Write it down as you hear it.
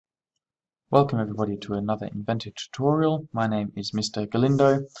Welcome everybody to another Inventor tutorial. My name is Mr.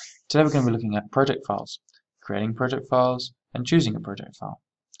 Galindo. Today we're going to be looking at project files, creating project files and choosing a project file.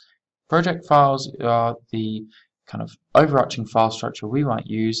 Project files are the kind of overarching file structure we might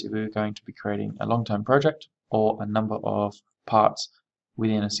use if we were going to be creating a long-term project or a number of parts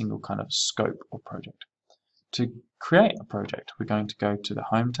within a single kind of scope or project. To create a project, we're going to go to the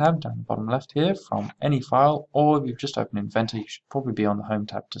Home tab down the bottom left here from any file, or if you've just opened Inventor, you should probably be on the Home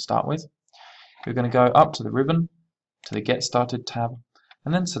tab to start with. We're going to go up to the ribbon, to the Get Started tab,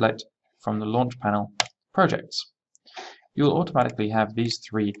 and then select from the Launch panel, Projects. You'll automatically have these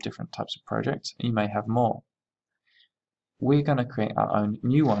three different types of projects, and you may have more. We're going to create our own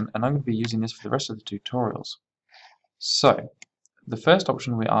new one, and I'm going to be using this for the rest of the tutorials. So, the first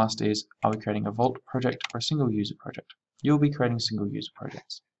option we're asked is, are we creating a Vault project or a single user project? You'll be creating single user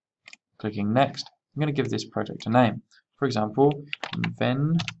projects. Clicking Next, I'm going to give this project a name. For example,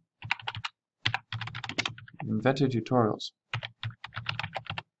 Inventor Tutorials.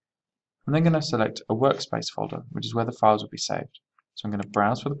 I'm then going to select a workspace folder, which is where the files will be saved. So I'm going to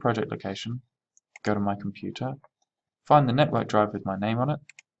browse for the project location, go to my computer, find the network drive with my name on it.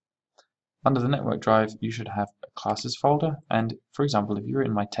 Under the network drive, you should have a classes folder, and for example, if you're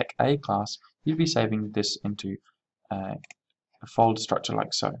in my Tech A class, you'd be saving this into a folder structure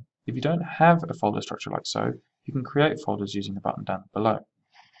like so. If you don't have a folder structure like so, you can create folders using the button down below.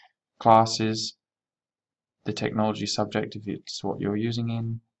 Classes, the technology subject if it's what you're using in,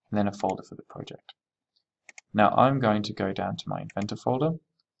 and then a folder for the project. Now I'm going to go down to my Inventor folder,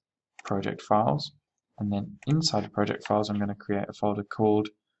 Project Files, and then inside the Project Files I'm going to create a folder called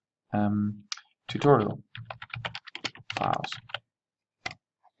Tutorial Files.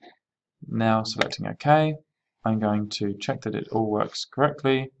 Now selecting OK, I'm going to check that it all works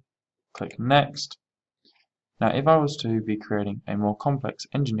correctly, click Next. Now if I was to be creating a more complex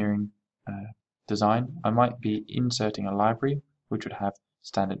engineering design, I might be inserting a library which would have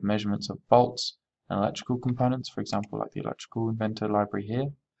standard measurements of bolts and electrical components, for example like the Electrical Inventor library here.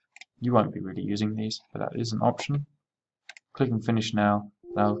 You won't be really using these, but that is an option. Clicking Finish now,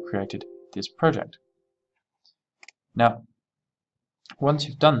 now I've created this project. Now, once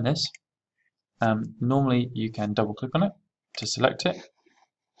you've done this, normally you can double click on it to select it,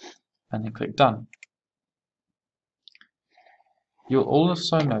 and then click Done. You'll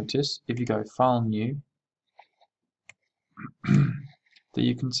also notice, if you go File New, that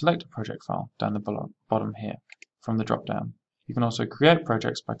you can select a project file down the bottom here from the drop down. You can also create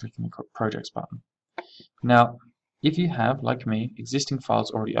projects by clicking the Projects button. Now, if you have, like me, existing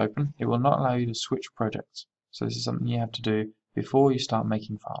files already open, it will not allow you to switch projects. So this is something you have to do before you start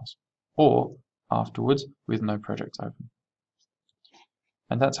making files, or afterwards with no projects open.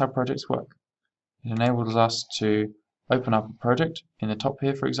 And that's how projects work. It enables us to open up a project in the top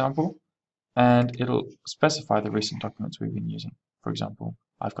here, for example, and it'll specify the recent documents we've been using. For example,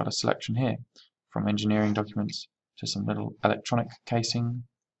 I've got a selection here from engineering documents to some little electronic casing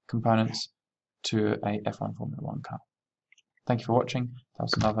components to a F1 Formula 1 car. Thank you for watching. That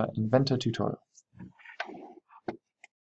was another Inventor tutorial.